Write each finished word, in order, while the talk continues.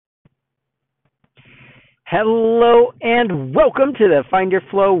Hello and welcome to the Find Your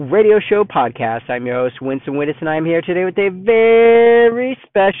Flow radio show podcast. I'm your host, Winston Wittis, and I'm here today with a very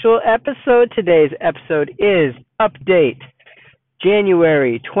special episode. Today's episode is Update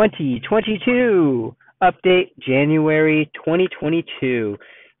January 2022. Update January 2022.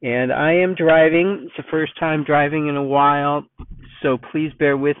 And I am driving. It's the first time driving in a while, so please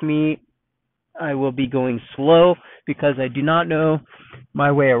bear with me. I will be going slow because I do not know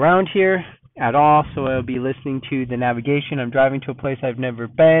my way around here at all, so I'll be listening to the navigation. I'm driving to a place I've never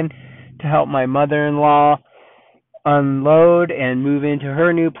been to help my mother-in-law unload and move into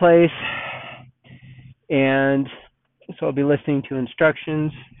her new place, and so I'll be listening to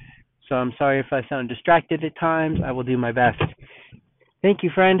instructions. So I'm sorry if I sound distracted at times. I will do my best. Thank you,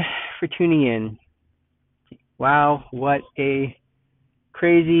 friend, for tuning in. Wow, what a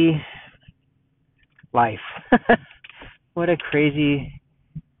crazy life. What a crazy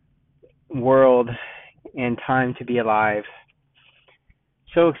world and time to be alive.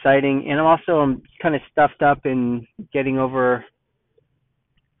 So exciting. And I'm kind of stuffed up in getting over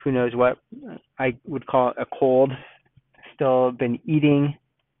who knows what I would call a cold. Still been eating.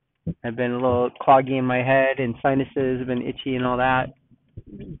 I've been a little cloggy in my head and sinuses have been itchy and all that,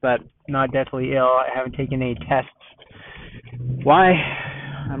 but not deathly ill. I haven't taken any tests. Why?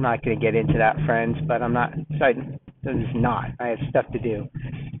 I'm not going to get into that, friends, but I'm not excited. This is not. I have stuff to do.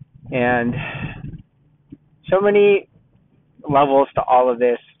 And so many levels to all of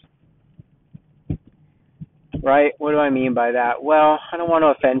this, right? What do I mean by that? Well, I don't want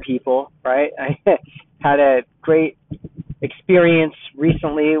to offend people, right? I had a great experience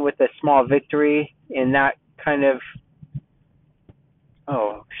recently with a small victory in that kind of,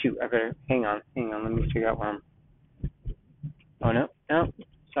 oh, shoot, I better, hang on, let me figure out where no,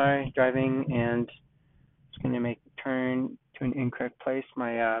 sorry, driving and it's going to make a turn to an incorrect place.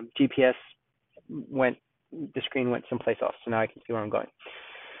 My GPS the screen went someplace else, so now I can see where I'm going.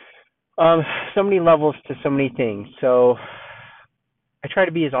 So many levels to so many things. So I try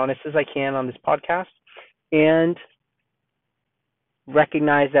to be as honest as I can on this podcast and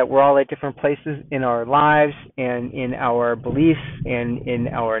recognize that we're all at different places in our lives and in our beliefs and in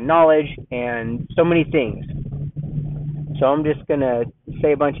our knowledge and so many things. So I'm just going to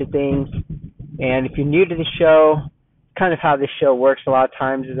say a bunch of things. And if you're new to the show, kind of how this show works a lot of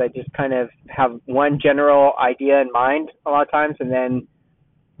times is I just kind of have one general idea in mind a lot of times, and then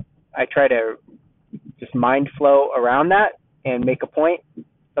I try to just mind flow around that and make a point.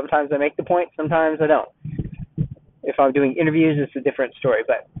 Sometimes I make the point, sometimes I don't. If I'm doing interviews, it's a different story,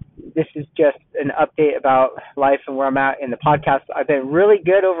 but this is just an update about life and where I'm at in the podcast. I've been really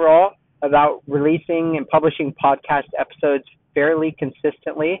good overall about releasing and publishing podcast episodes fairly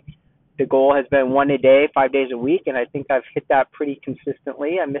consistently. The goal has been one a day, 5 days a week, and I think I've hit that pretty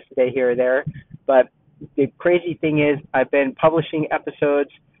consistently. I miss a day here or there, but the crazy thing is I've been publishing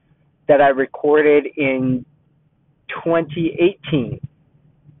episodes that I recorded in 2018.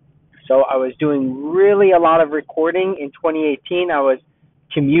 So I was doing really a lot of recording in 2018. I was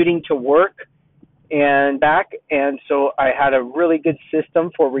commuting to work and back, and so I had a really good system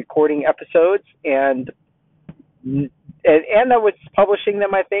for recording episodes, and I was publishing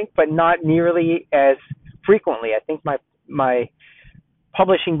them, I think, but not nearly as frequently. I think my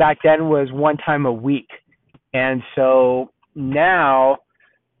publishing back then was one time a week, and so now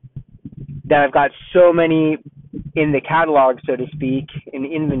that I've got so many in the catalog, so to speak, in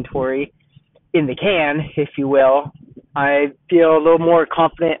inventory, in the can, if you will, I feel a little more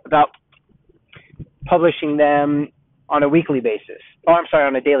confident about publishing them on a weekly basis.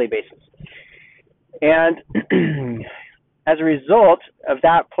 On a daily basis. And as a result of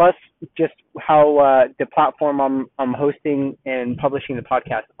that, plus just how the platform I'm hosting and publishing the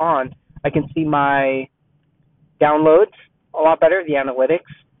podcast on, I can see my downloads a lot better, the analytics,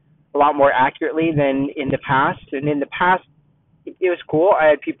 a lot more accurately than in the past. And in the past, it was cool. I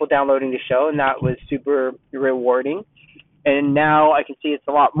had people downloading the show, and that was super rewarding. And now I can see it's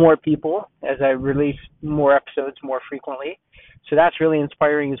a lot more people as I release more episodes more frequently. So that's really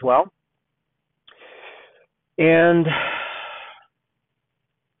inspiring as well. And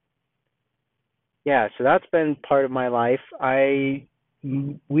yeah, so that's been part of my life.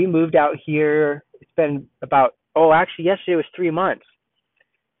 We moved out here. It's been about, yesterday was 3 months.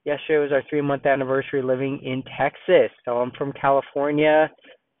 Yesterday was our 3-month anniversary living in Texas. So I'm from California,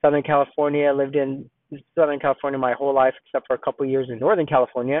 Southern California. Lived in Southern California my whole life, except for a couple of years in Northern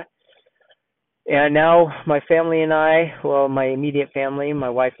California. And now my family and I, well, my immediate family,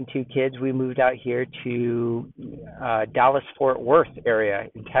 my wife and 2 kids, we moved out here to Dallas-Fort Worth area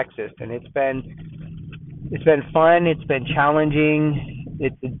in Texas. And it's been fun. It's been challenging.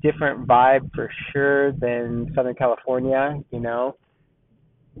 it's a different vibe for sure than Southern California. A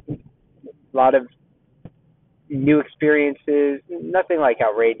lot of new experiences, nothing like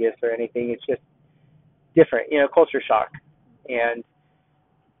outrageous or anything. It's just different, culture shock. And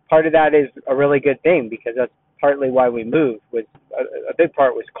part of that is a really good thing because that's partly why we moved. Was a big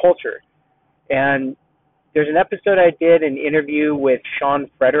part was culture. And there's an episode I did, an interview with Sean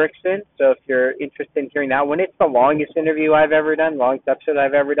Frederickson. So if you're interested in hearing that one, it's the longest interview I've ever done, longest episode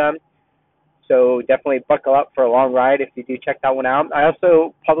I've ever done. So definitely buckle up for a long ride if you do check that one out. I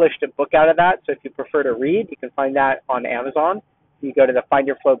also published a book out of that. So if you prefer to read, you can find that on Amazon. You go to the Find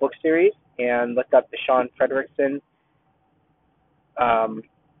Your Flow book series and look up the Sean Frederickson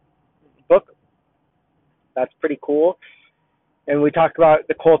book. That's pretty cool. And we talk about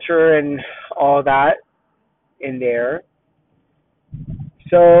the culture and all that in there.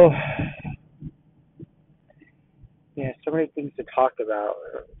 So, yeah, so many things to talk about.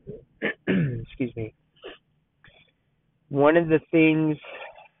 Excuse me. One of the things,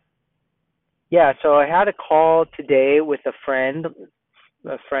 so I had a call today with a friend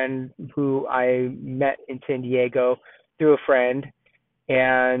who I met in San Diego through a friend,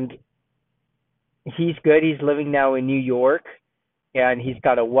 and he's good. He's living now in New York, and he's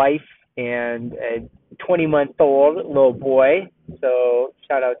got a wife and a 20-month-old little boy. So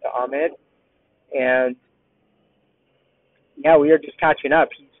shout out to Ahmed. And we are just catching up.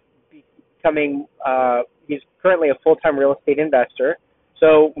 He's he's currently a full-time real estate investor.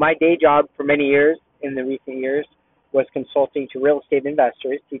 So my day job for many years, in the recent years, was consulting to real estate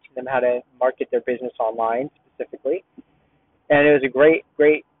investors, teaching them how to market their business online specifically. And it was a great,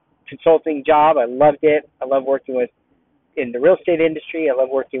 great consulting job. I loved it. I love working in the real estate industry. I love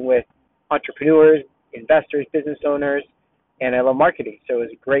working with entrepreneurs, investors, business owners, and I love marketing. So it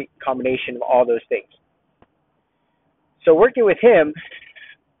was a great combination of all those things. So working with him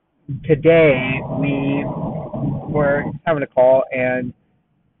today, we were having a call, and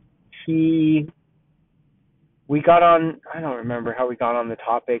we got on, I don't remember how we got on the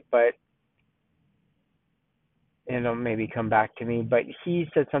topic, but it'll maybe come back to me, but he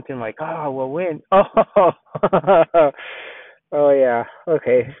said something like, we'll win. Oh yeah.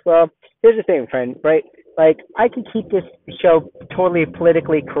 Okay. Well, here's the thing, friend, right? Like, I could keep this show totally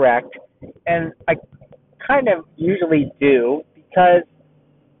politically correct, and I kind of usually do because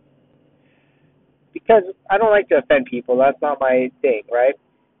I don't like to offend people. That's not my thing, right?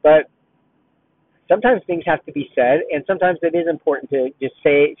 But sometimes things have to be said, and sometimes it is important to just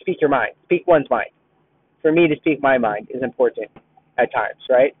speak your mind, speak one's mind. For me to speak my mind is important at times,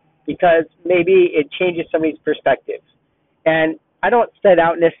 right? Because maybe it changes somebody's perspective. And I don't set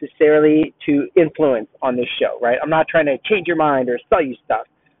out necessarily to influence on this show, right? I'm not trying to change your mind or sell you stuff.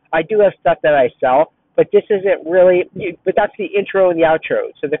 I do have stuff that I sell, but this isn't really, but that's the intro and the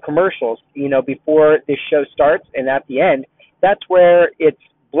outro. So the commercials, before this show starts and at the end, that's where it's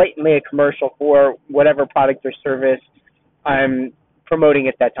blatantly a commercial for whatever product or service I'm promoting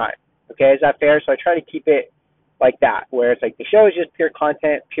at that time. Okay, is that fair? So I try to keep it like that, where it's like the show is just pure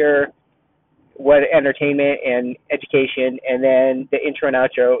content, pure entertainment and education, and then the intro and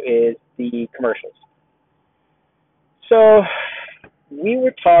outro is the commercials. So we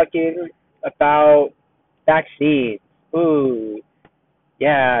were talking about vaccines. Ooh,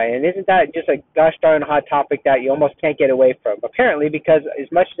 yeah, and isn't that just a gosh darn hot topic that you almost can't get away from? Apparently, because as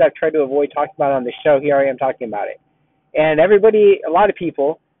much as I've tried to avoid talking about it on the show, here I am talking about it. And a lot of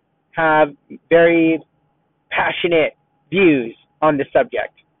people have very passionate views on the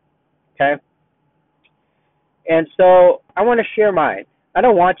subject, okay? And so I want to share mine. I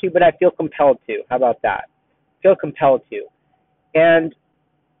don't want to, but I feel compelled to. How about that? Feel compelled to. And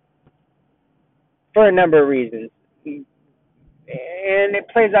for a number of reasons. And it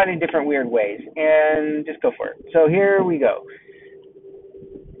plays out in different weird ways. And just go for it. So here we go.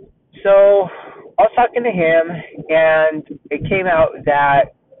 So I was talking to him, and it came out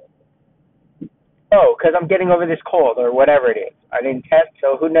that, because I'm getting over this cold or whatever it is. I didn't test,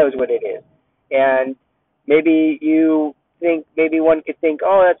 so who knows what it is. And maybe one could think,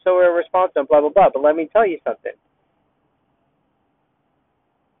 that's so irresponsible, blah, blah, blah. But let me tell you something.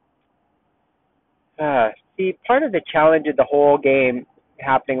 See, part of the challenge of the whole game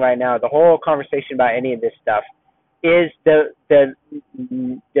happening right now, the whole conversation about any of this stuff, is the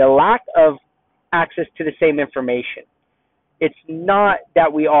lack of access to the same information. It's not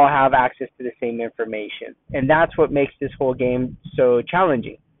that we all have access to the same information. And that's what makes this whole game so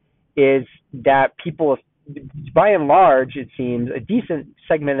challenging, is that people, by and large, it seems, a decent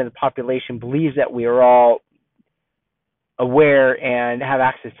segment of the population believes that we are all aware and have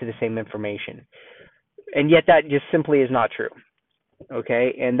access to the same information. And yet that just simply is not true.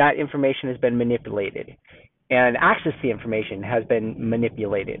 okay? And that information has been manipulated, and access to the information has been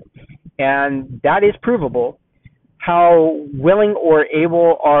manipulated, and that is provable. How willing or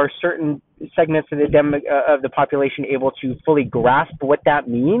able are certain segments of the population able to fully grasp what that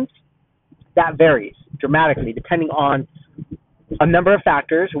means? That varies dramatically depending on a number of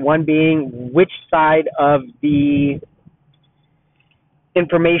factors. One being which side of the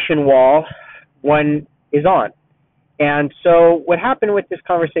information wall one is on. And so what happened with this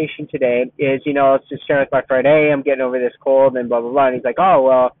conversation today is, I was just sharing with my friend, hey, I'm getting over this cold and blah, blah, blah. And he's like, oh,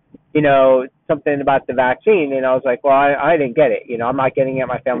 well, something about the vaccine. And I was like, well, I didn't get it. I'm not getting it.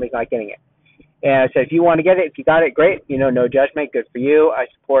 My family's not getting it. And I said, if you want to get it, if you got it, great. No judgment. Good for you. I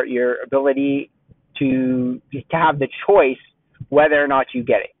support your ability to have the choice whether or not you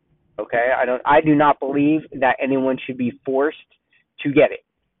get it. Okay? I do not believe that anyone should be forced to get it.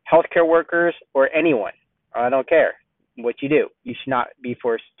 Healthcare workers or anyone. I don't care what you do. You should not be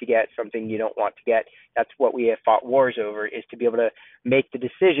forced to get something you don't want to get. That's what we have fought wars over, is to be able to make the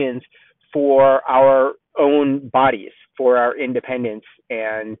decisions for our own bodies, for our independence,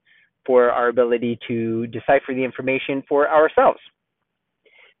 and for our ability to decipher the information for ourselves.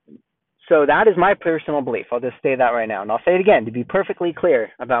 So that is my personal belief. I'll just say that right now. And I'll say it again to be perfectly clear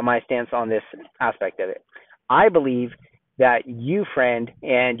about my stance on this aspect of it. I believe that you, friend,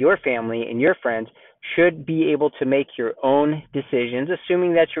 and your family and your friends should be able to make your own decisions,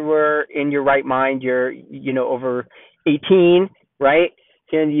 assuming that you were in your right mind. You're, over 18, right?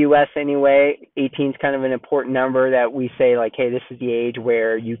 Here in the U.S. anyway, 18 is kind of an important number that we say, like, hey, this is the age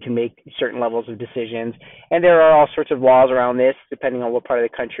where you can make certain levels of decisions. And there are all sorts of laws around this, depending on what part of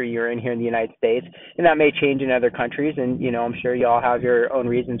the country you're in here in the United States. And that may change in other countries. And, I'm sure you all have your own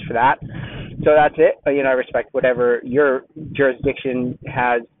reasons for that. So that's it. But, I respect whatever your jurisdiction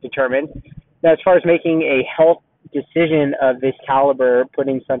has determined. Now, as far as making a health decision of this caliber,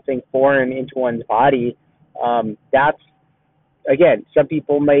 putting something foreign into one's body, that's, again, some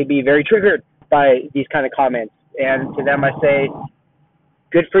people may be very triggered by these kind of comments. And to them I say,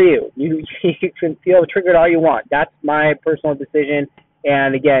 good for you. You can feel triggered all you want. That's my personal decision.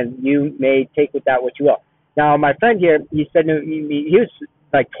 And again, you may take with that what you will. Now, my friend here, he said he was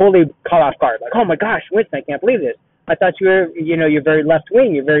like totally caught off guard. Like, oh my gosh, Winston, I can't believe this. I thought you were, you're very left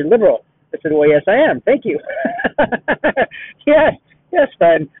wing. You're very liberal. I said, well, yes, I am. Thank you. Yes,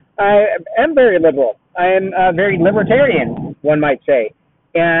 friend. I am very liberal. I am very libertarian, one might say.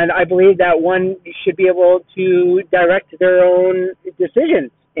 And I believe that one should be able to direct their own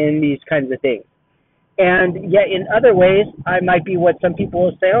decisions in these kinds of things. And yet in other ways, I might be what some people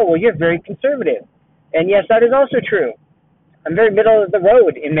will say, oh, well, you're very conservative. And yes, that is also true. I'm very middle of the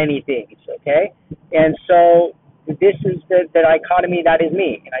road in many things, okay? And so this is the dichotomy that is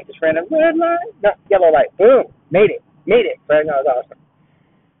me. And I just ran a red light, no, yellow light, boom, made it. That was awesome.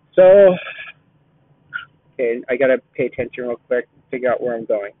 So, okay, I got to pay attention real quick, figure out where I'm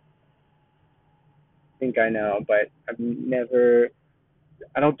going. I think I know, but I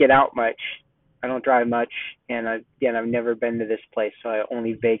don't get out much. I don't drive much, and I've never been to this place, so I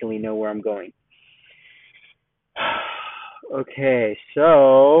only vaguely know where I'm going. Okay,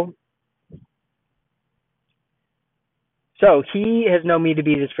 so he has known me to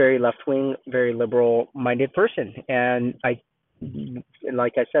be this very left-wing, very liberal-minded person, and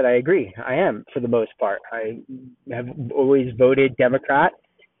like I said, I agree. I am, for the most part. I have always voted Democrat,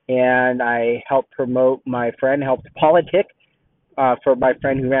 and I helped politic for my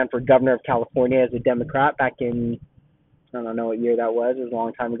friend who ran for governor of California as a Democrat back in, I don't know what year that was. It was a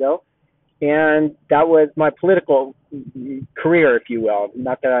long time ago. And that was my political career, if you will.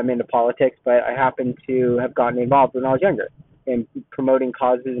 Not that I'm into politics, but I happened to have gotten involved when I was younger in promoting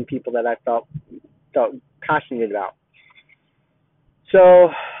causes and people that I felt passionate about. So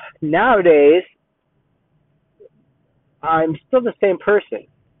nowadays, I'm still the same person,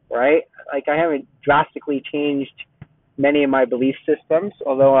 right? Like, I haven't drastically changed many of my belief systems,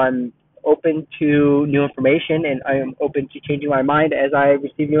 although I'm open to new information and I am open to changing my mind as I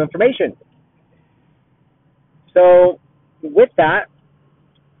receive new information. So with that,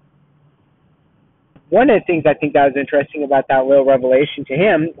 one of the things I think that was interesting about that little revelation to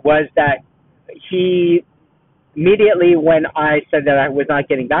him was that he immediately, when I said that I was not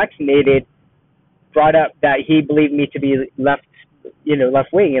getting vaccinated, brought up that he believed me to be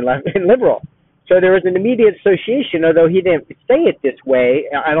left-wing and liberal. So there was an immediate association, although he didn't say it this way.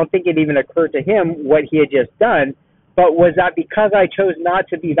 I don't think it even occurred to him what he had just done. But was that because I chose not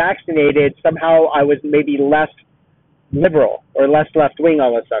to be vaccinated, somehow I was maybe less liberal or less left-wing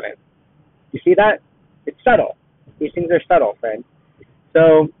all of a sudden? You see that? It's subtle. These things are subtle, friend.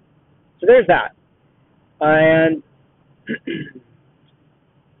 So there's that. And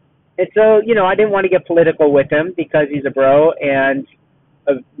And so, I didn't want to get political with him because he's a bro and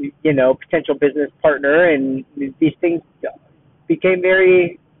a, potential business partner, and these things became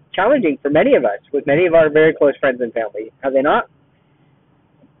very challenging for many of us, with many of our very close friends and family. Have they not?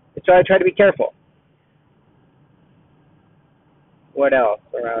 And so I try to be careful. What else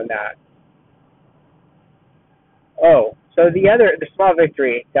around that? Oh, so the small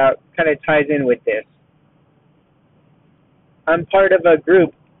victory that kind of ties in with this. I'm part of a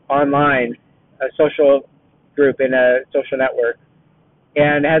group online, a social group in a social network,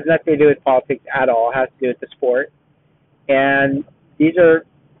 and it has nothing to do with politics at all. It has to do with the sport. And these are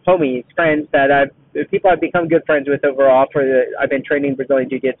homies, friends people I've become good friends with overall. I've been training Brazilian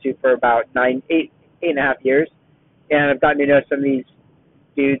Jiu-Jitsu for about eight and a half years, and I've gotten to know some of these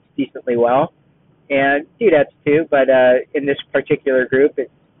dudes decently well, and dudettes too. But in this particular group, it's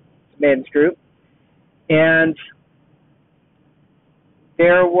a men's group, and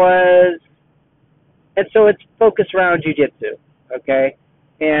so it's focused around jiu-jitsu, okay?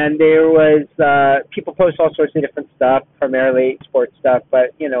 And there was, people post all sorts of different stuff, primarily sports stuff,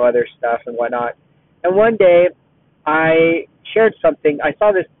 but, other stuff and whatnot. And one day, I shared something. I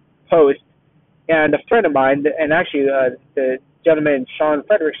saw this post, and a friend of mine, and actually the gentleman, Sean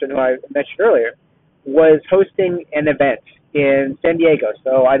Frederickson, who I mentioned earlier, was hosting an event in San Diego.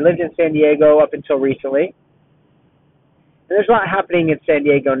 So I lived in San Diego up until recently. And there's a lot happening in San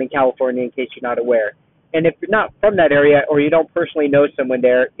Diego and in California, in case you're not aware. And if you're not from that area or you don't personally know someone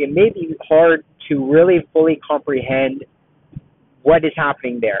there, it may be hard to really fully comprehend what is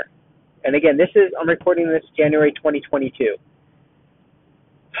happening there. And again, I'm recording this January 2022.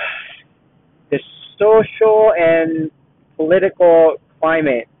 The social and political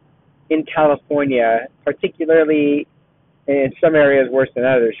climate in California, particularly in some areas worse than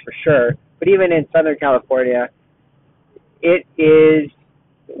others for sure, but even in Southern California,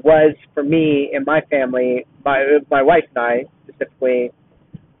 was for me and my family, my wife and I specifically,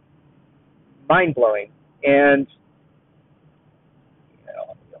 mind-blowing and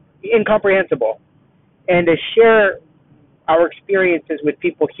incomprehensible. And to share our experiences with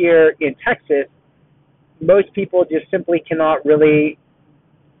people here in Texas, most people just simply cannot really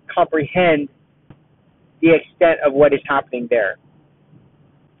comprehend the extent of what is happening there.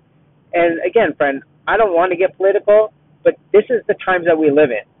 And again, friend, I don't want to get political, but this is the times that we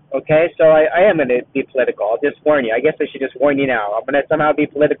live in, okay? So I am going to be political. I'll just warn you. I guess I should just warn you now. I'm going to somehow be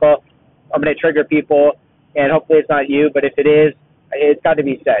political. I'm going to trigger people, and hopefully it's not you, but if it is, it's got to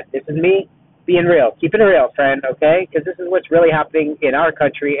be said. This is me being real. Keeping it real, friend, okay? Because this is what's really happening in our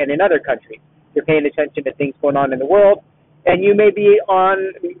country and in other countries. You're paying attention to things going on in the world, and you may be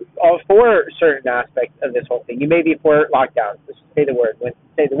all for certain aspects of this whole thing. You may be for lockdowns. Just say the word.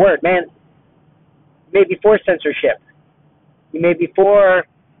 Say the word, man. You may be for censorship. You may be for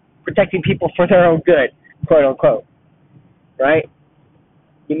protecting people for their own good, quote unquote, right?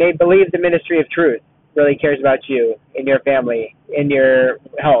 You may believe the Ministry of Truth really cares about you and your family and your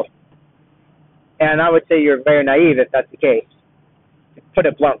health. And I would say you're very naive if that's the case, to put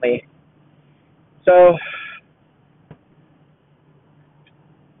it bluntly. So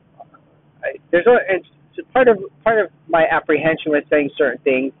part of my apprehension with saying certain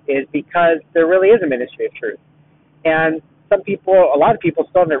things is because there really is a Ministry of Truth. And a lot of people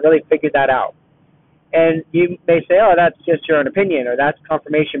still haven't really figured that out. And you may say, oh, that's just your own opinion, or that's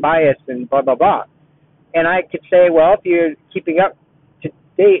confirmation bias, and blah, blah, blah. And I could say, well, if you're keeping up to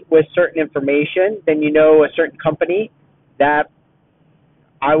date with certain information, then you know a certain company that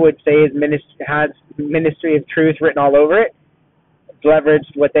I would say has Ministry of Truth written all over it,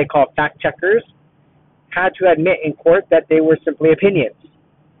 leveraged what they call fact checkers, had to admit in court that they were simply opinions.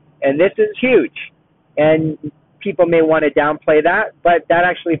 And this is huge. And people may want to downplay that, but that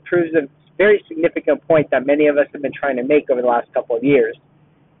actually proves a very significant point that many of us have been trying to make over the last couple of years.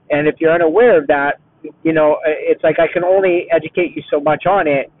 And if you're unaware of that, it's like I can only educate you so much on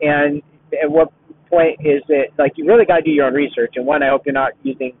it. And at what point is it, like, you really got to do your own research. And one, I hope you're not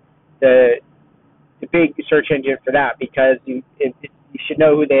using the big search engine for that, because you should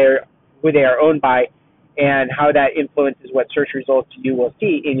know who they are owned by and how that influences what search results you will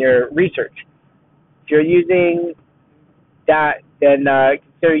see in your research. If you're using that, then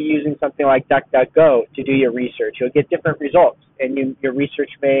consider using something like DuckDuckGo to do your research. You'll get different results, and your research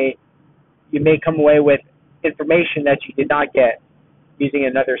you may come away with information that you did not get using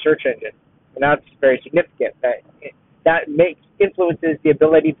another search engine, and that's very significant. That influences the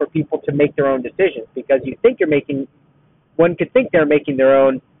ability for people to make their own decisions, because one could think they're making their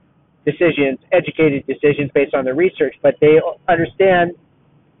own decisions, educated decisions based on their research, but they don't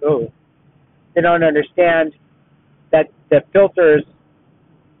understand that the filters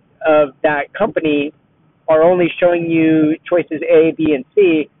of that company are only showing you choices A, B, and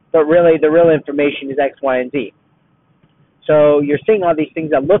C, but really the real information is X, Y, and Z. So you're seeing all these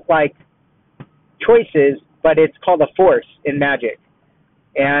things that look like choices, but it's called a force in magic.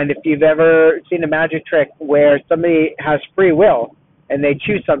 And if you've ever seen a magic trick where somebody has free will and they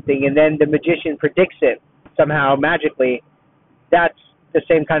choose something and then the magician predicts it somehow magically, that's the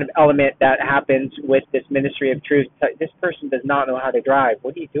same kind of element that happens with this Ministry of Truth. This person does not know how to drive.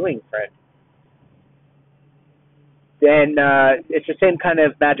 What are you doing, friend? Then it's the same kind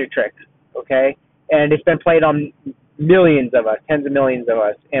of magic trick, okay? And it's been played on millions of us, tens of millions of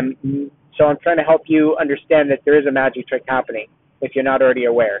us. And so I'm trying to help you understand that there is a magic trick happening if you're not already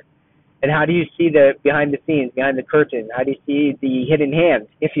aware. And how do you see the behind the scenes, behind the curtain? How do you see the hidden hand,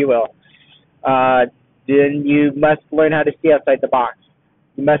 if you will? Then you must learn how to see outside the box.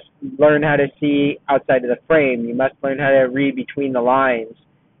 You must learn how to see outside of the frame. You must learn how to read between the lines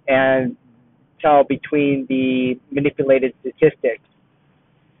and tell between the manipulated statistics.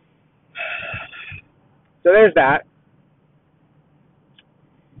 So there's that.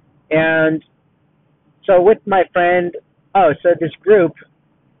 And so with my friend, so this group,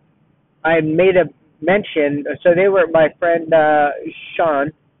 I made a mention, so they were, my friend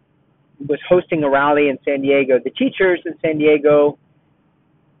Sean was hosting a rally in San Diego. The teachers in San Diego,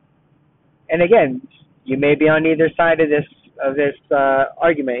 and again, you may be on either side of this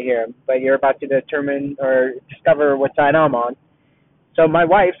argument here, but you're about to determine or discover what side I'm on. So my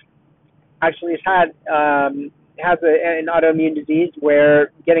wife actually has an autoimmune disease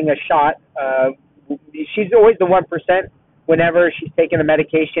where getting a shot, she's always the 1%. Whenever she's taking a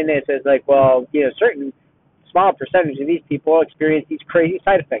medication, it says like, well, certain small percentage of these people experience these crazy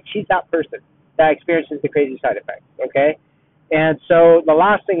side effects. She's that person that experiences the crazy side effects, okay? And so the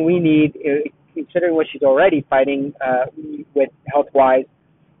last thing we need, considering what she's already fighting with health-wise,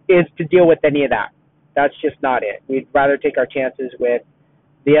 is to deal with any of that. That's just not it. We'd rather take our chances with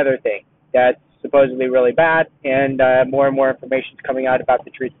the other thing that's supposedly really bad, and more information is coming out about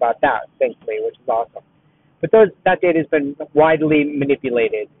the truth about that, thankfully, which is awesome. But that data has been widely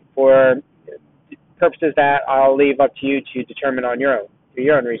manipulated for purposes that I'll leave up to you to determine on your own, through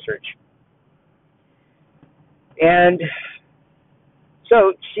your own research. And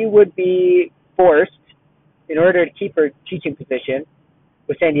so she would be forced, in order to keep her teaching position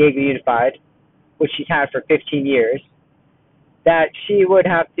with San Diego Unified, which she's had for 15 years, that she would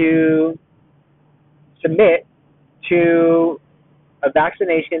have to submit to a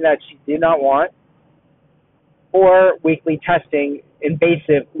vaccination that she did not want, or weekly testing,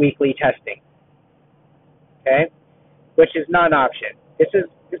 invasive weekly testing, okay, which is not an option. This is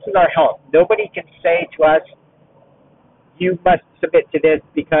our health. Nobody can say to us, you must submit to this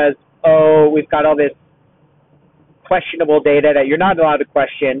because, we've got all this questionable data that you're not allowed to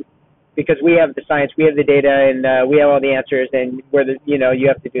question because we have the science, we have the data, and we have all the answers, and you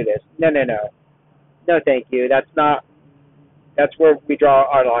have to do this. No, thank you. That's where we draw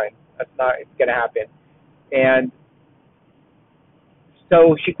our line. That's not going to happen. And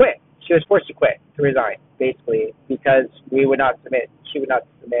so she quit. She was forced to quit, to resign, basically, because she would not submit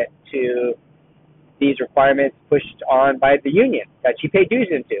to these requirements pushed on by the union that she paid dues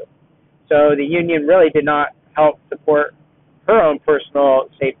into. So the union really did not help support her own personal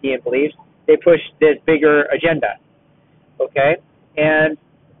safety and beliefs. They pushed this bigger agenda, okay? And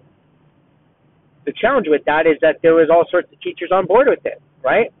the challenge with that is that there was all sorts of teachers on board with it,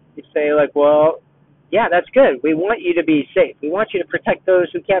 right? You say like, well, yeah, that's good. We want you to be safe. We want you to protect those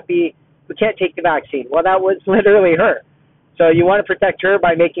who can't take the vaccine. Well, that was literally her. So you want to protect her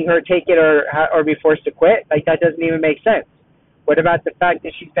by making her take it or be forced to quit? Like, that doesn't even make sense. What about the fact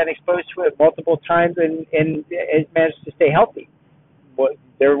that she's been exposed to it multiple times and managed to stay healthy?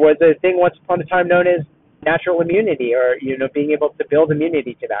 There was a thing once upon a time known as natural immunity, or being able to build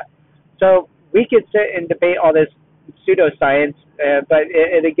immunity to that. So we could sit and debate all this pseudoscience, but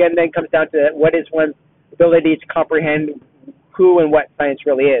it again then comes down to what is one's ability to comprehend who and what science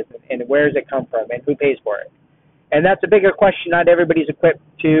really is, and where does it come from, and who pays for it. And that's a bigger question not everybody's equipped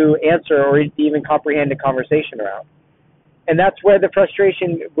to answer or even comprehend a conversation around. And that's where the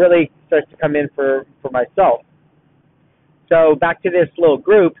frustration really starts to come in for myself. So back to this little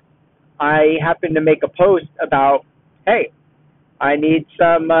group, I happened to make a post about, hey, I need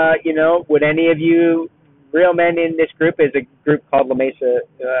some, would any of you real men in this group, is a group called La Mesa,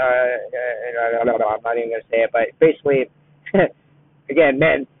 I don't know, I'm not even going to say it, but basically, again,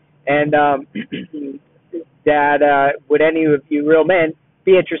 men, and that would any of you real men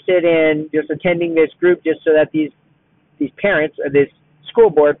be interested in just attending this group just so that these parents of this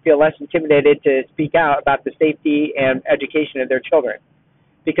school board feel less intimidated to speak out about the safety and education of their children.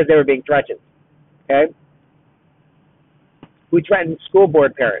 because they were being threatened. Okay? Who threatened school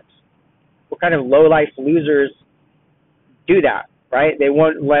board parents? What kind of low-life losers do that, right? They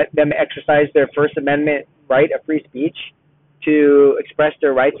won't let them exercise their First Amendment right of free speech to express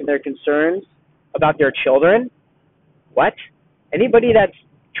their rights and their concerns about their children. What? Anybody that's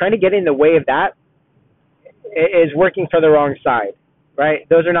trying to get in the way of that is working for the wrong side, right?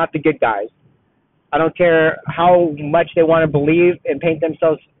 Those are not the good guys. I don't care how much they want to believe and paint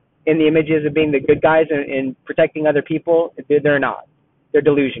themselves in the images of being the good guys and protecting other people. They're not. They're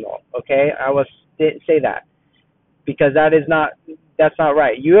delusional, okay? I will say that, because that's not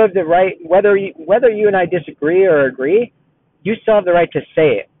right. You have the right, whether you and I disagree or agree, you still have the right to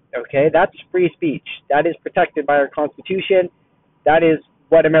say it, okay? That's free speech. That is protected by our Constitution. That is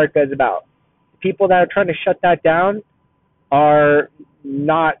what America is about. People that are trying to shut that down are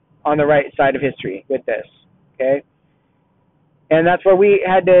not on the right side of history with this, okay? And that's where we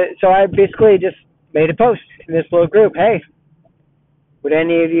had to, so I basically just made a post in this little group. Hey, would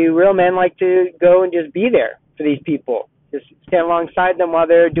any of you real men like to go and just be there for these people? Just stand alongside them while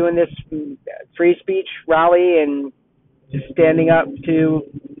they're doing this free speech rally and just standing up to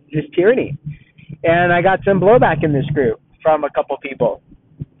this tyranny. And I got some blowback in this group from a couple people.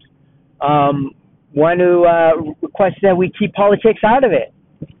 One who requested that we keep politics out of it.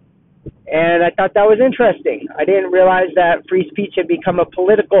 And I thought that was interesting. I didn't realize that free speech had become a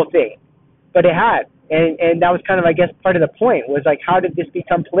political thing, but it had. And that was kind of, I guess, part of the point, was like, how did this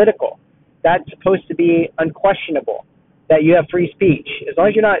become political? That's supposed to be unquestionable, that you have free speech. As long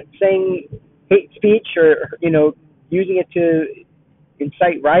as you're not saying hate speech or, using it to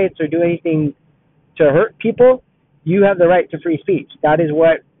incite riots or do anything to hurt people, you have the right to free speech. That is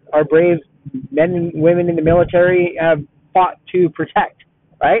what our brave men and women in the military have fought to protect,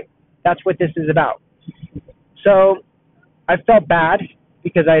 right? That's what this is about. So I felt bad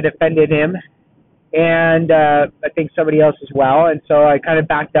because I had offended him, and I think somebody else as well. And so I kind of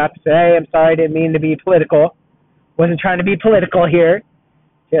backed up and said, hey, I'm sorry, I didn't mean to be political. Wasn't trying to be political here.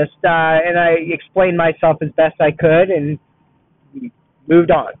 Just and I explained myself as best I could and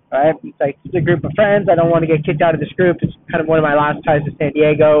moved on, right? It's like, it's a group of friends. I don't want to get kicked out of this group. It's kind of one of my last ties to San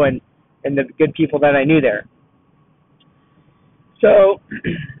Diego and the good people that I knew there. So,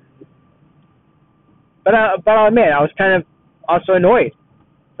 but I'll admit, I was kind of also annoyed.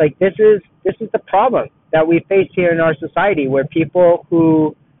 Like, this is the problem that we face here in our society, where people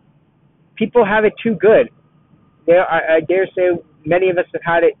have it too good. I dare say many of us have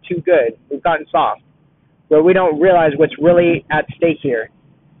had it too good. We've gotten soft, where we don't realize what's really at stake here.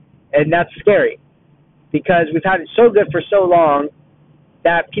 And that's scary, because we've had it so good for so long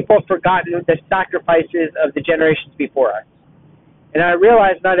that people have forgotten the sacrifices of the generations before us. And I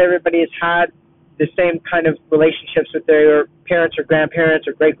realize not everybody has had the same kind of relationships with their parents or grandparents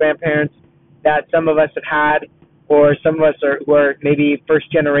or great-grandparents that some of us have had, or some of us were maybe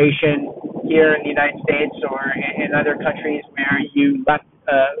first generation here in the United States or in other countries where you left,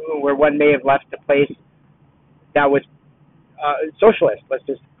 where one may have left a place that was socialist. Let's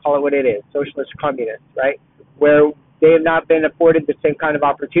just call it what it is, socialist, communist, right? Where they have not been afforded the same kind of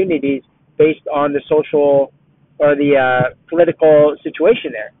opportunities based on the social or the political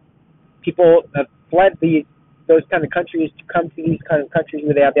situation there. People have fled those kind of countries to come to these kind of countries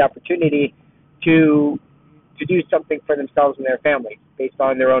where they have the opportunity to do something for themselves and their families based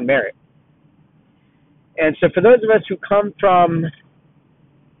on their own merit. And so for those of us who come from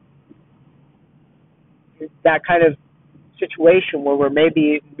that kind of situation where it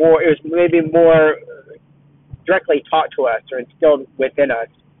was maybe more directly taught to us or instilled within us,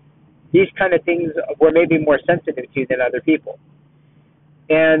 these kind of things we're maybe more sensitive to than other people.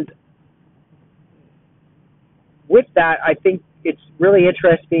 And with that, I think it's really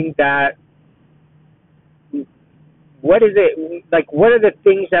interesting that what are the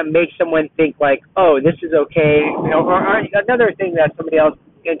things that make someone think like, oh, this is okay? Or another thing that somebody else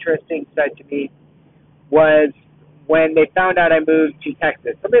interesting said to me was when they found out I moved to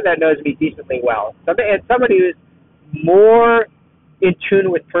Texas, somebody that knows me decently well, somebody who's more in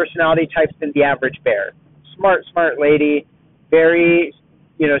tune with personality types than the average bear. Smart lady, very,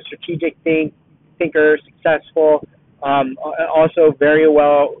 strategic thinker, successful, also very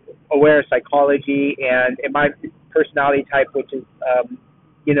well aware of psychology, and in my personality type, which is,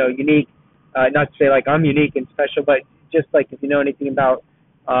 unique, not to say like I'm unique and special, but just like if you know anything about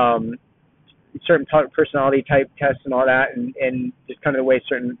certain personality type tests and all that, and just kind of the way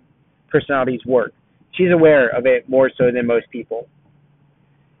certain personalities work. She's aware of it more so than most people.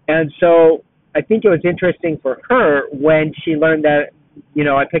 And so I think it was interesting for her when she learned that,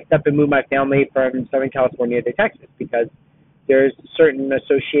 I picked up and moved my family from Southern California to Texas, because there's certain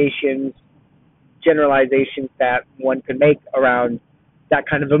associations, generalizations that one could make around that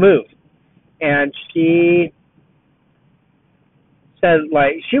kind of a move. And she said,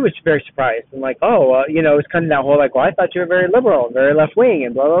 like, she was very surprised and like, oh, it's kind of that whole like, well, I thought you were very liberal, very left wing,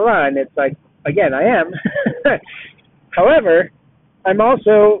 and blah blah blah. And it's like, again, I am. However, I'm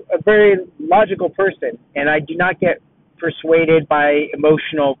also a very logical person, and I do not get persuaded by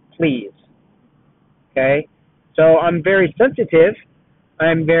emotional pleas. Okay, so I'm very sensitive.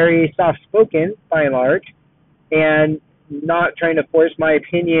 I'm very soft-spoken by and large, and not trying to force my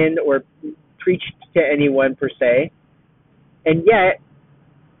opinion or preach to anyone per se. And yet,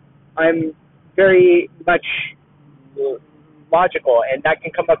 I'm very much logical, and that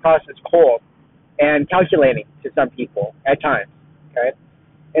can come across as cold and calculating to some people at times. Okay,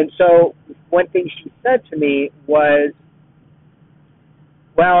 and so one thing she said to me was,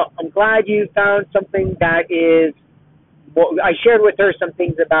 well, I'm glad you found something that is, well, I shared with her some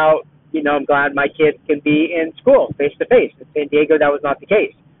things about, I'm glad my kids can be in school face-to-face. In San Diego, that was not the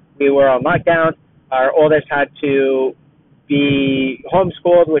case. We were on lockdown. Our oldest had to be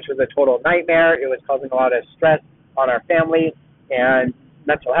homeschooled, which was a total nightmare. It was causing a lot of stress on our family and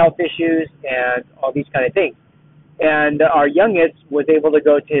mental health issues and all these kind of things. And our youngest was able to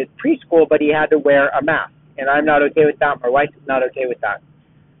go to preschool, but he had to wear a mask. And I'm not okay with that. My wife is not okay with that.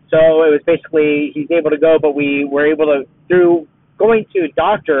 So it was basically, he's able to go, but we were able to, through going to a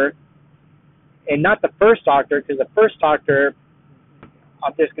doctor, and not the first doctor, because the first doctor,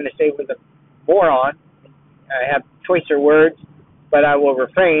 I'm just going to say, was a moron. I have choicer words, but I will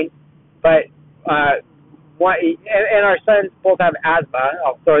refrain. But, and our sons both have asthma.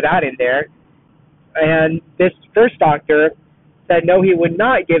 I'll throw that in there. And this first doctor said no, he would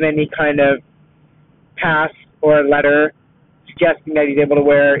not give any kind of pass or letter suggesting that he's able to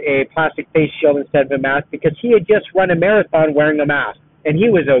wear a plastic face shield instead of a mask, because he had just run a marathon wearing a mask, and he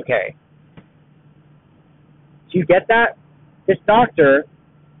was okay. Do you get that? This doctor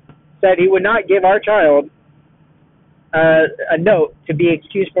said he would not give our child a note to be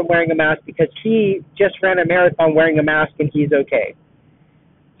excused from wearing a mask because he just ran a marathon wearing a mask and he's okay.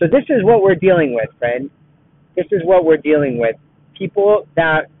 So this is what we're dealing with, friend. This is what we're dealing with. People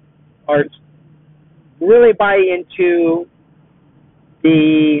that are really buy into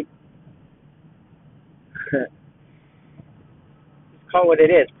the call it what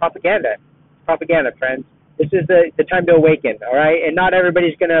it is, propaganda. Propaganda, friends. This is the time to awaken, all right? And not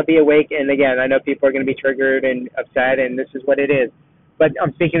everybody's going to be awake. And again, I know people are going to be triggered and upset, and this is what it is. But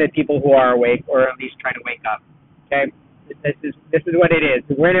I'm speaking to people who are awake, or at least trying to wake up. Okay, this is what it is.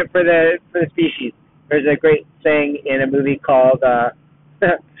 We're in it for the species. There's a great saying in a movie called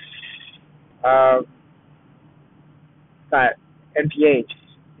NPH.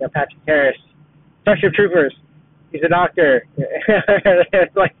 Patrick Harris, Starship Troopers. He's a doctor.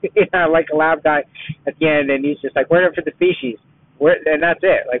 It's like a lab guy at the end, and he's just like, we're in it for the species. And that's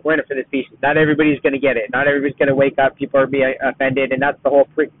it. Like, we're in it for the species. Not everybody's going to get it. Not everybody's going to wake up. People are being offended, and that's the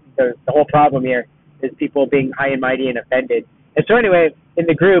whole problem here, is people being high and mighty and offended. And so anyway, in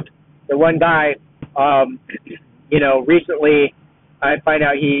the group, the one guy, recently I find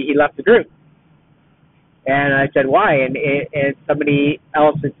out he left the group. And I said, why? And somebody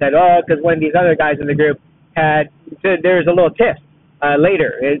else had said, oh, because one of these other guys in the group had said there's a little tiff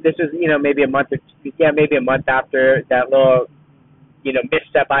later. This was, maybe a month after that little,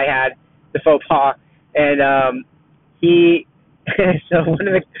 misstep I had, the faux pas. And he, so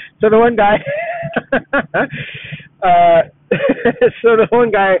the one guy, so the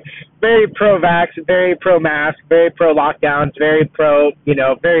one guy, very pro-vax, very pro-mask, very pro-lockdowns, very pro,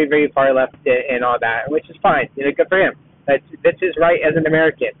 very, very far left and all that, which is fine. Good for him. That's his right as an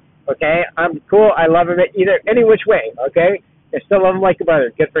American. Okay, I'm cool. I love him any which way. Okay, I still love him like a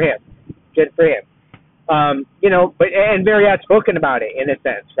brother. Good for him. Good for him. But and very outspoken about it in a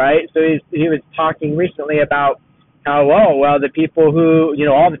sense, right? So he was talking recently about how the people who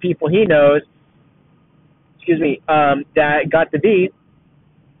all the people he knows, that got the beat,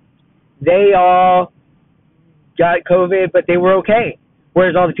 they all got COVID, but they were okay.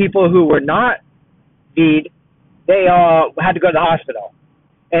 Whereas all the people who were not beat, they all had to go to the hospital.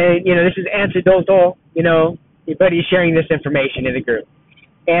 And, this is anecdotal, but he's sharing this information in the group.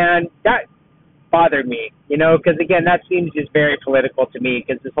 And that bothered me, because, again, that seems just very political to me,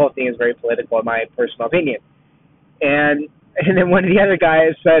 because this whole thing is very political in my personal opinion. And then one of the other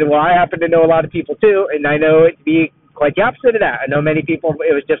guys said, well, I happen to know a lot of people, too, and I know it to be quite the opposite of that. I know many people,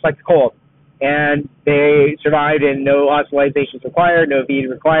 it was just like the cold. And they survived, and no hospitalizations required, no VD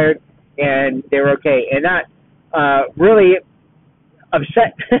required, and they were okay. And that really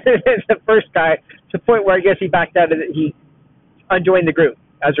upset the first guy to the point where I guess he backed out of it. He unjoined the group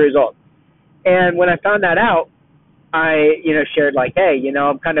as a result. And when I found that out, I, shared like, hey,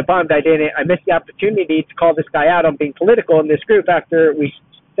 I'm kind of bummed I missed the opportunity to call this guy out on being political in this group after we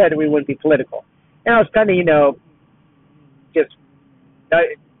said we wouldn't be political. And I was kind of, just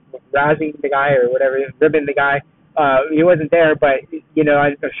razzing the guy or whatever, ribbing the guy. He wasn't there, but,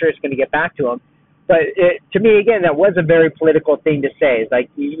 I'm sure it's going to get back to him. But to me, again, that was a very political thing to say. It's like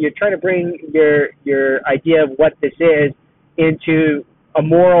you're trying to bring your idea of what this is into a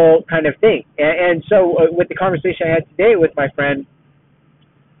moral kind of thing. And so with the conversation I had today with my friend,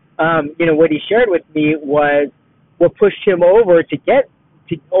 what he shared with me was what pushed him over to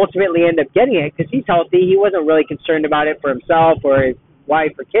ultimately end up getting it, because he's healthy. He wasn't really concerned about it for himself or his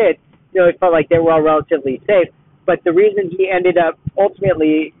wife or kids. He felt like they were all relatively safe. But the reason he ended up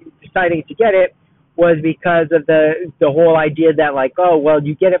ultimately deciding to get it was because of the whole idea that, like, oh, well,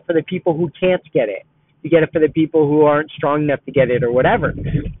 you get it for the people who can't get it. You get it for the people who aren't strong enough to get it or whatever.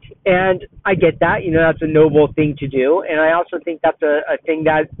 And I get that. That's a noble thing to do. And I also think that's a thing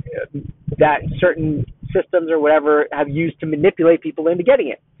that certain systems or whatever have used to manipulate people into getting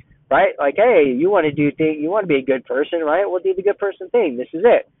it, right? Like, hey, you want to do things, you want to be a good person, right? Well, do the good person thing. This is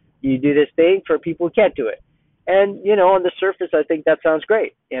it. You do this thing for people who can't do it. And, on the surface, I think that sounds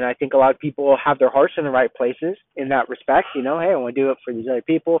great. And I think a lot of people have their hearts in the right places in that respect. Hey, I want to do it for these other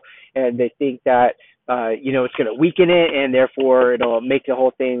people. And they think that, it's going to weaken it, and therefore it'll make the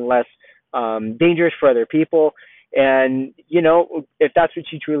whole thing less dangerous for other people. And, if that's what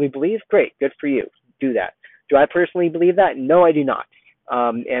you truly believe, great, good for you. Do that. Do I personally believe that? No, I do not.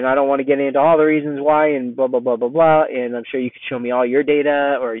 And I don't want to get into all the reasons why and blah, blah, blah, blah, blah. And I'm sure you could show me all your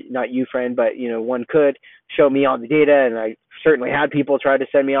data, or not you, friend, but, one could show me all the data. And I certainly had people try to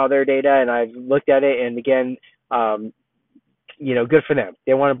send me all their data, and I've looked at it. And again, good for them.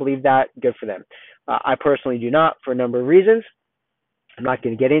 They want to believe that, good for them. I personally do not, for a number of reasons I'm not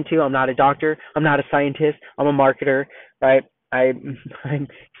going to get into. I'm not a doctor. I'm not a scientist. I'm a marketer, right? I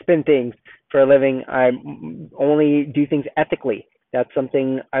spin things for a living. I only do things ethically. That's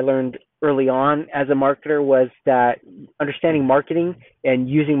something I learned early on as a marketer, was that understanding marketing and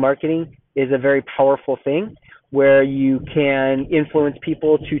using marketing is a very powerful thing, where you can influence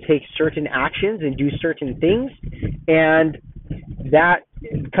people to take certain actions and do certain things. And that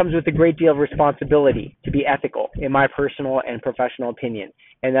comes with a great deal of responsibility to be ethical, in my personal and professional opinion.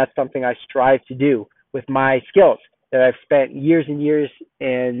 And that's something I strive to do with my skills that I've spent years and years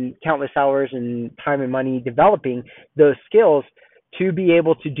and countless hours and time and money developing those skills to be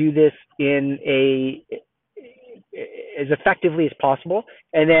able to do this in as effectively as possible.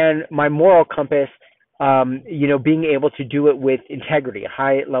 And then my moral compass, being able to do it with integrity, a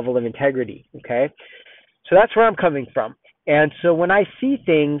high level of integrity. Okay. So that's where I'm coming from. And so when I see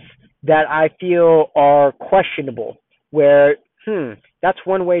things that I feel are questionable, where, that's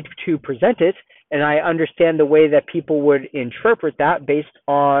one way to present it, and I understand the way that people would interpret that based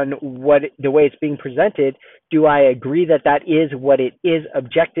on the way it's being presented, do I agree that that is what it is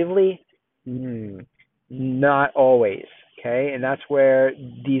objectively? Not always. Okay. And that's where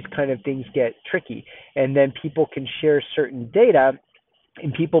these kind of things get tricky. And then people can share certain data,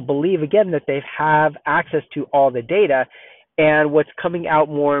 and people believe, again, that they have access to all the data. And what's coming out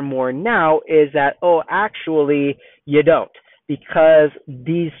more and more now is that, actually, you don't, because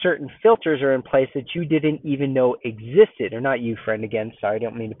these certain filters are in place that you didn't even know existed. Or not you, friend, again, sorry, I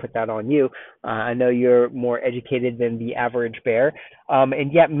don't mean to put that on you. I know you're more educated than the average bear.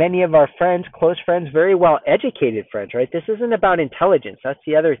 And yet many of our friends, close friends, very well educated friends, right? This isn't about intelligence. That's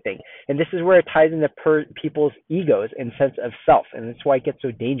the other thing. And this is where it ties into people's egos and sense of self. And that's why it gets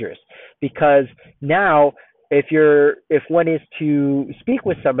so dangerous, because now if one is to speak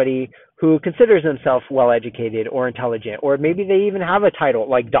with somebody who considers themselves well-educated or intelligent, or maybe they even have a title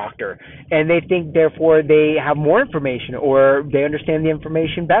like doctor, and they think therefore they have more information, or they understand the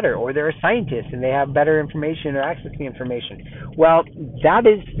information better, or they're a scientist and they have better information or access to the information. Well, that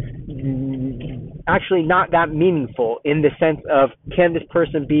is actually not that meaningful in the sense of, can this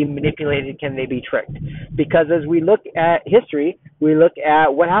person be manipulated? Can they be tricked? Because as we look at history, we look at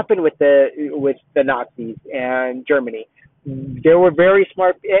what happened with the Nazis and Germany. There were very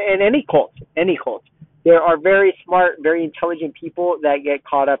smart, and any cult, there are very smart, very intelligent people that get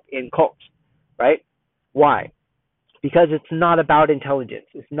caught up in cults, right? Why? Because it's not about intelligence.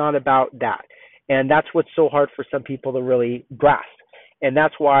 It's not about that. And that's what's so hard for some people to really grasp. And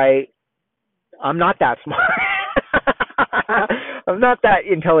that's why I'm not that smart. I'm not that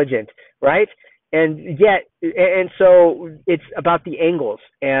intelligent, right? And yet, and so it's about the angles.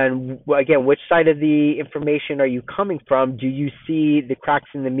 And again, which side of the information are you coming from? Do you see the cracks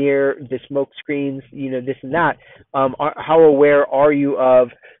in the mirror, the smoke screens, this and that? How aware are you of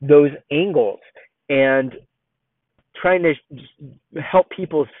those angles? And trying to help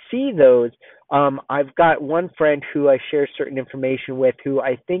people see those. I've got one friend who I share certain information with who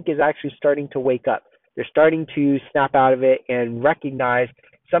I think is actually starting to wake up. They're starting to snap out of it and recognize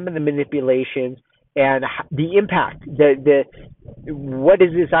some of the manipulations and the impact. The what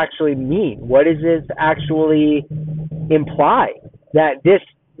does this actually mean? What does this actually imply? That this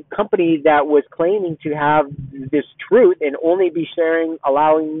company that was claiming to have this truth and only be sharing,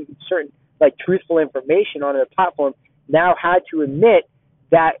 allowing certain like truthful information on their platform, now had to admit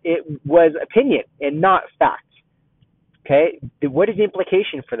that it was opinion and not fact. Okay, what is the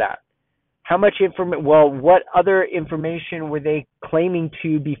implication for that? How much information? Well, what other information were they claiming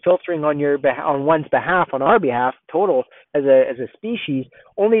to be filtering on on one's behalf, on our behalf, total as a species,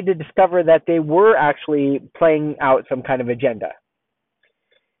 only to discover that they were actually playing out some kind of agenda?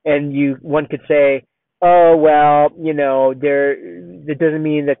 And one could say, oh well, that doesn't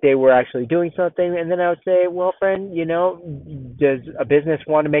mean that they were actually doing something. And then I would say, well, friend, does a business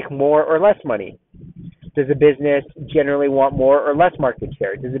want to make more or less money? Does a business generally want more or less market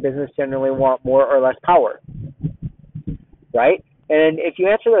share? Does a business generally want more or less power? Right? And if you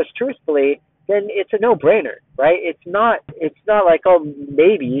answer those truthfully, then it's a no-brainer, right? It's not like, oh,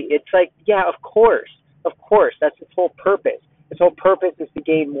 maybe. It's like, yeah, of course. That's its whole purpose. Its whole purpose is to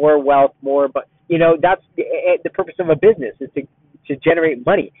gain more wealth, but that's the purpose of a business, is to generate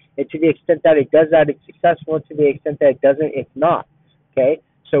money. And to the extent that it does that, it's successful. And to the extent that it doesn't, it's not. Okay?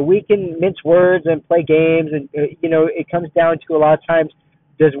 So we can mince words and play games, and it comes down to a lot of times,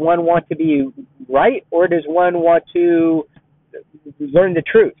 does one want to be right, or does one want to learn the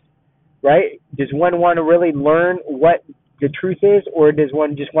truth? Right? Does one want to really learn what the truth is, or does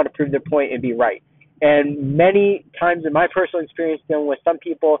one just want to prove their point and be right? And many times in my personal experience dealing with some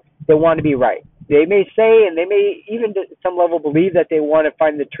people, they want to be right. They may say, and they may even to some level believe that they want to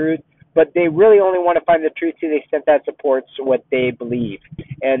find the truth, but they really only want to find the truth to the extent that supports what they believe.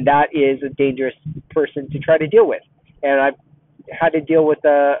 And that is a dangerous person to try to deal with. And I've had to deal with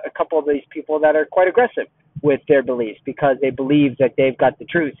a couple of these people that are quite aggressive with their beliefs because they believe that they've got the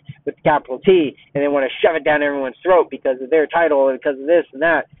truth with capital T, and they want to shove it down everyone's throat because of their title and because of this and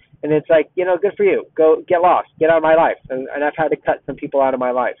that. And it's like, good for you. Go get lost. Get out of my life. And I've had to cut some people out of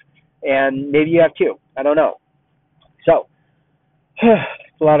my life. And maybe you have too. I don't know. So,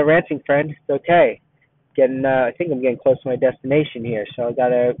 it's a lot of ranting, friend. It's okay. I think I'm getting close to my destination here, so I got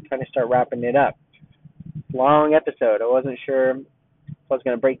to kind of start wrapping it up. Long episode. I wasn't sure if I was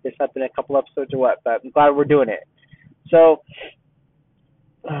going to break this up in a couple episodes or what, but I'm glad we're doing it. So,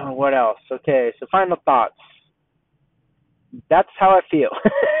 what else? Okay, so final thoughts. That's how I feel.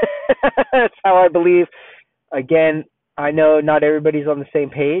 That's how I believe. Again, I know not everybody's on the same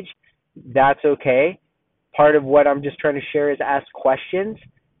page. That's okay. Part of what I'm just trying to share is ask questions.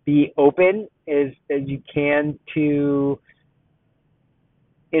 Be open as you can to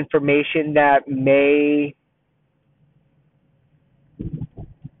information that may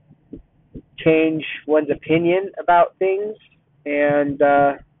change one's opinion about things. And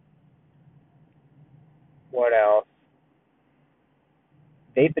what else?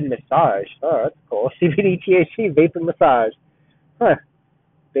 Vape and massage. Oh, that's cool. CBD, THC, vape and massage. Huh.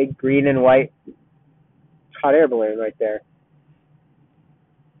 Big green and white hot air balloon right there.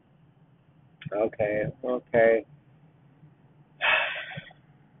 Okay.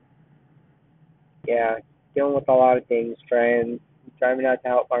 Yeah, dealing with a lot of things. Driving out to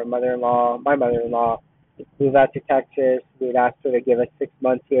help my mother-in-law, move out to Texas. We'd asked her to give us 6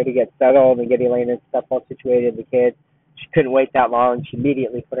 months here to get settled and get Elaine and stuff all situated, the kids. She couldn't wait that long. She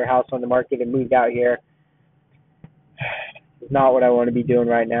immediately put her house on the market and moved out here. It's not what I want to be doing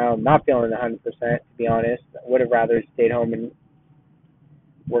right now. I'm not feeling 100%, to be honest. I would have rather stayed home and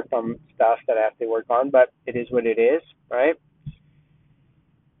worked on stuff that I have to work on, but it is what it is, right?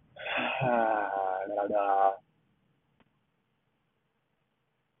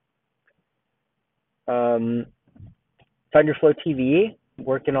 Thunderflow TV,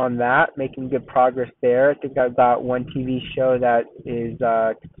 working on that, making good progress there. I think I've got one TV show that is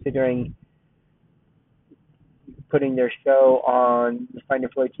considering putting their show on the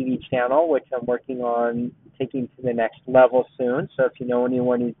Thunderflow TV channel, which I'm working on taking to the next level soon. So if you know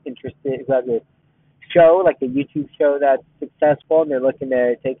anyone who's interested, who has a show, like a YouTube show that's successful and they're looking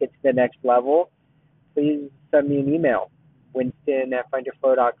to take it to the next level, please send me an email,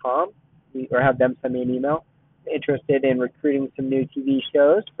 Winston@finderflow.com, or have them send me an email. interested in recruiting some new TV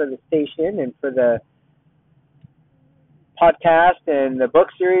shows for the station and for the podcast and the book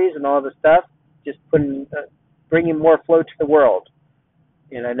series and all the stuff, just bringing more flow to the world.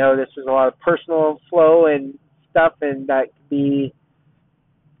 And I know this is a lot of personal flow and stuff, and that could be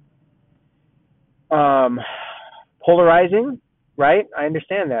polarizing, right? I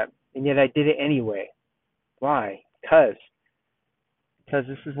understand that, and yet I did it anyway. Why? Because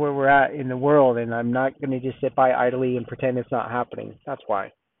this is where we're at in the world, and I'm not going to just sit by idly and pretend it's not happening. That's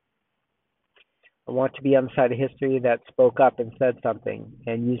why. I want to be on the side of history that spoke up and said something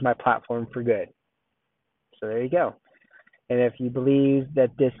and used my platform for good. So there you go. And if you believe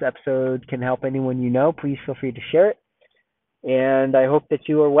that this episode can help anyone you know, please feel free to share it. And I hope that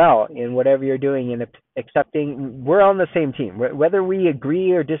you are well in whatever you're doing and accepting. We're on the same team. Whether we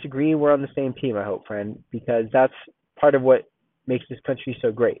agree or disagree, we're on the same team, I hope, friend, because that's part of what makes this country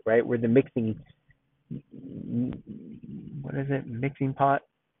so great, right? We're the mixing, mixing pot?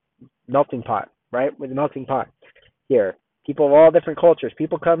 Melting pot, right? We're the melting pot here. People of all different cultures.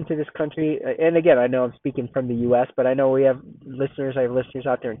 People come to this country, and again, I know I'm speaking from the U.S., but I know we have listeners. I have listeners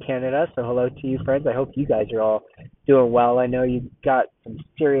out there in Canada, so hello to you, friends. I hope you guys are all doing well. I know you got some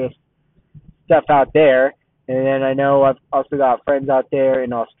serious stuff out there, and then I know I've also got friends out there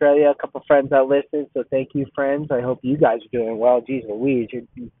in Australia, a couple friends that listen, so thank you, friends. I hope you guys are doing well. Jeez Louise, you're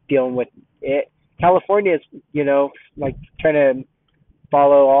dealing with it. California is, like trying to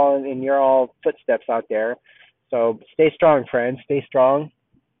follow all in your all footsteps out there. So stay strong, friends. Stay strong.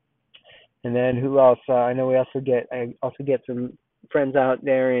 And then who else? I know I also get some friends out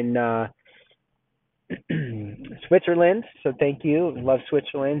there in Switzerland. So thank you. Love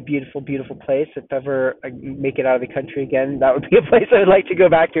Switzerland. Beautiful, beautiful place. If ever I make it out of the country again, that would be a place I would like to go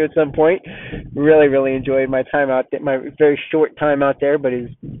back to at some point. Really, really enjoyed my time out there. My very short time out there, but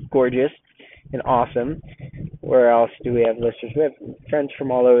it's gorgeous and awesome. Where else do we have listeners? We have friends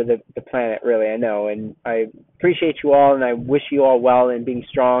from all over the planet, really, I know. And I appreciate you all, and I wish you all well and being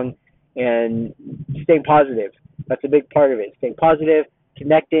strong and staying positive. That's a big part of it. Staying positive,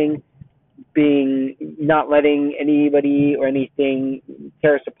 connecting, not letting anybody or anything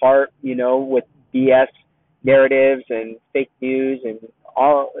tear us apart, with BS narratives and fake news and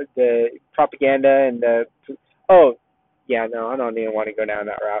all the propaganda and I don't even want to go down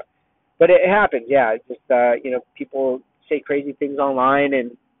that route. But it happens, yeah. It's just, people say crazy things online,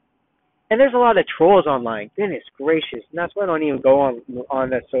 and there's a lot of trolls online. Goodness gracious. And that's why I don't even go on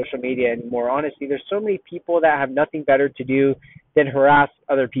the social media anymore. Honestly, there's so many people that have nothing better to do than harass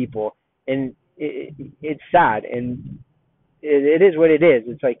other people. And it's sad. And it is what it is.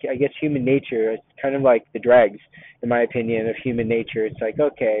 It's like, I guess, human nature. It's kind of like the dregs, in my opinion, of human nature. It's like,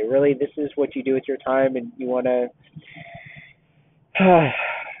 okay, really, this is what you do with your time, and you want to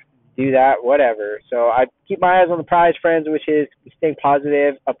do that, whatever. So I keep my eyes on the prize, friends, which is staying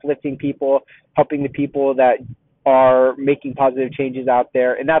positive, uplifting people, helping the people that are making positive changes out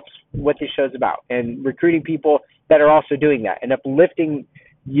there. And that's what this show's about. And recruiting people that are also doing that and uplifting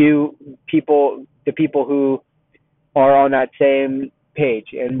the people who are on that same page.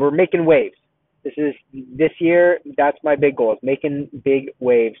 And we're making waves. This year, that's my big goal, is making big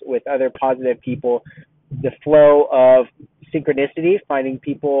waves with other positive people. The flow of synchronicity, finding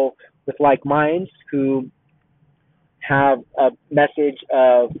people with like minds who have a message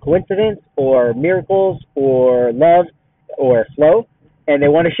of coincidence or miracles or love or flow, and they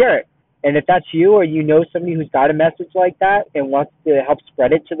want to share it. And if that's you, or you know somebody who's got a message like that and wants to help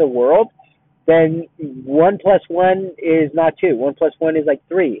spread it to the world, then 1 + 1 is not 2. 1 + 1 is like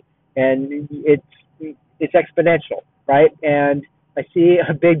 3, and it's exponential, right? And I see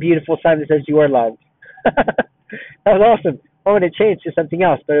a big, beautiful sign that says "You are loved." That was awesome. I wanted to change to something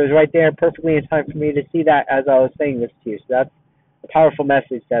else, but it was right there perfectly in time for me to see that as I was saying this to you. So that's a powerful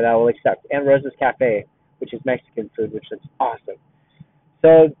message that I will accept. And Rosa's Cafe, which is Mexican food, which is awesome.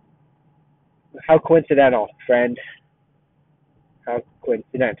 So how coincidental, friend. How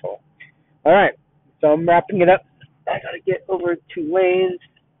coincidental. All right, so I'm wrapping it up. I got to get over 2 lanes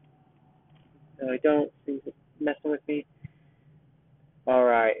so I don't think it's messing with me. All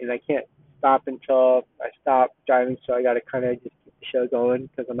right, and I can't stop until I stop driving, so I got to kind of just keep the show going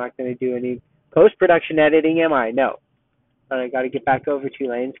because I'm not going to do any post-production editing, am I? No. But I got to get back over 2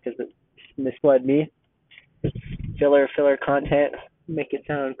 lanes because it misled me. Filler content, make it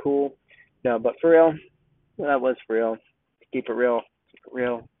sound cool. No, but for real, that was for real. Keep it real. Keep it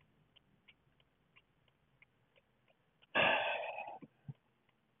real.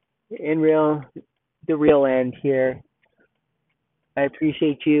 In real, the real end here. I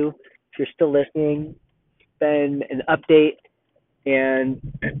appreciate you. If you're still listening, it's been an update, and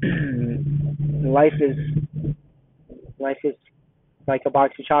life is Life is like a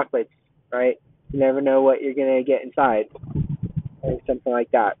box of chocolates, right? You never know what you're gonna get inside, or something like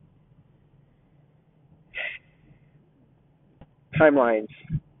that. Timelines.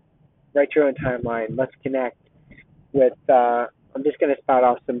 Write your own timeline. Let's connect with. I'm just gonna spout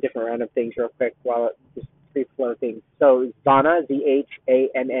off some different random things real quick while it just free flow things. So Zhanna,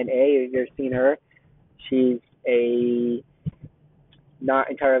 Zhanna, you've seen her. She's a not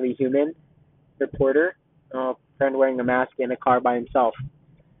entirely human reporter. Friend wearing a mask in a car by himself.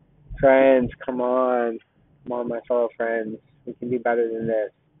 Friends, come on, my fellow friends. We can do better than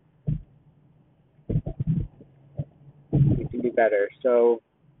this. We can do better. So,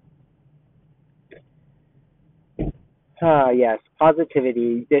 yes,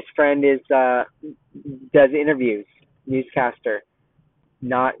 positivity. This friend is does interviews, newscaster,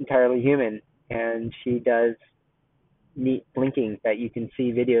 not entirely human, and she does neat blinking that you can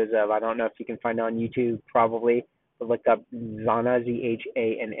see videos of. I don't know if you can find it on YouTube, probably. But look up Zhanna,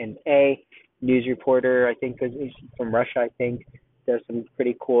 Zhanna, news reporter. I think is from Russia. I think does some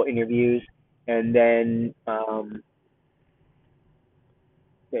pretty cool interviews, and then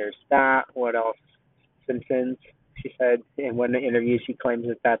there's that. What else? Simpsons. She said in one interview she claims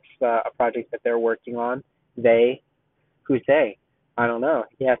that that's a project that they're working on. They, who's they? I don't know.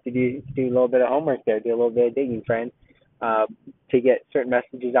 You have to do a little bit of homework there, do a little bit of digging, friend, uh, to get certain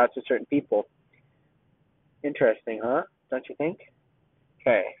messages out to certain people. Interesting, huh? Don't you think?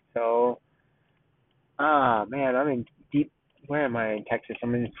 Okay, so man, I'm in deep. Where am I in Texas?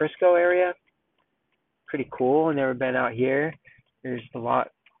 I'm in the Frisco area. Pretty cool. I've never been out here. There's a lot.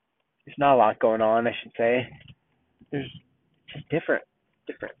 There's not a lot going on, I should say. There's just different.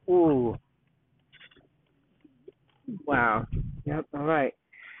 Ooh, wow. Yep. All right.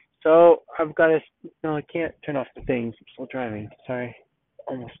 So I've got to. No, I can't turn off the things. I'm still driving. Sorry.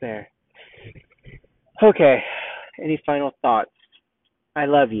 Almost there. Okay. Any final thoughts? I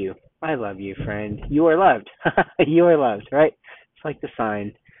love you. I love you, friend. You are loved. You are loved, right? It's like the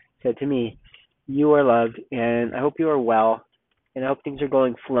sign said to me, you are loved, and I hope you are well, and I hope things are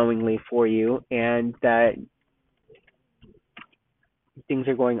going flowingly for you, and that things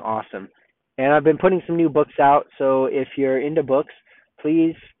are going awesome. And I've been putting some new books out, so if you're into books,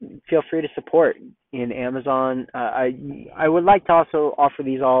 please feel free to support in Amazon. I would like to also offer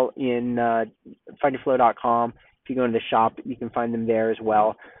these all in findyourflow.com. If you go into the shop, you can find them there as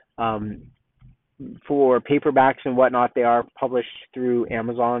well. Um, for paperbacks and whatnot, they are published through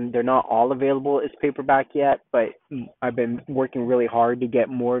Amazon. They're not all available as paperback yet, but I've been working really hard to get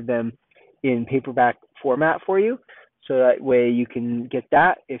more of them in paperback format for you. So that way you can get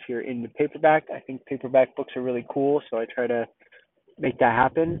that if you're into paperback. I think paperback books are really cool, so I try to make that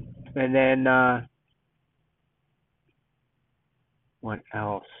happen. And then what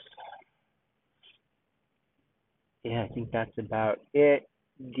else? Yeah, I think that's about it.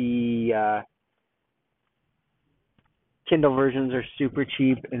 The Kindle versions are super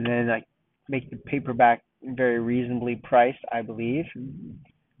cheap, and then I make the paperback very reasonably priced, I believe.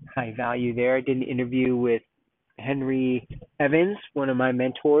 High value there. I did an interview with Henry Evans, one of my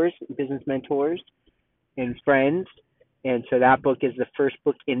mentors, business mentors and friends. And so that book is the first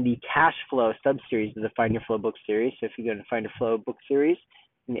book in the Cash Flow sub-series of the Find Your Flow book series. So if you go to Find Your Flow book series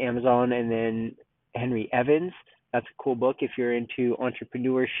in Amazon, and then Henry Evans, that's a cool book if you're into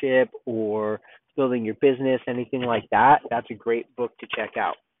entrepreneurship or building your business, anything like that. That's a great book to check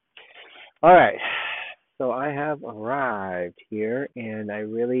out. All right. So I have arrived here, and I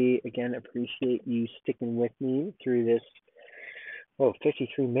really, again, appreciate you sticking with me through this. Oh,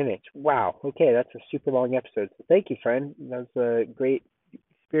 53 minutes. Wow. Okay, that's a super long episode. So thank you, friend. That was a great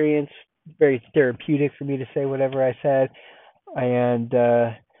experience. Very therapeutic for me to say whatever I said. And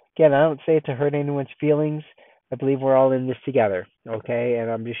again, I don't say it to hurt anyone's feelings. I believe we're all in this together, okay?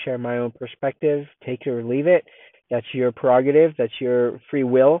 And I'm just sharing my own perspective. Take it or leave it. That's your prerogative. That's your free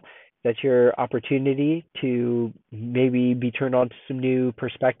will. That's your opportunity to maybe be turned on to some new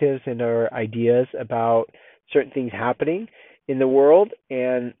perspectives and or ideas about certain things happening in the world.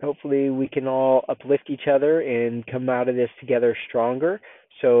 And hopefully we can all uplift each other and come out of this together stronger.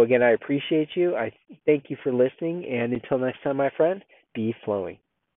 So again, I appreciate you. I thank you for listening. And until next time, my friend, be flowing.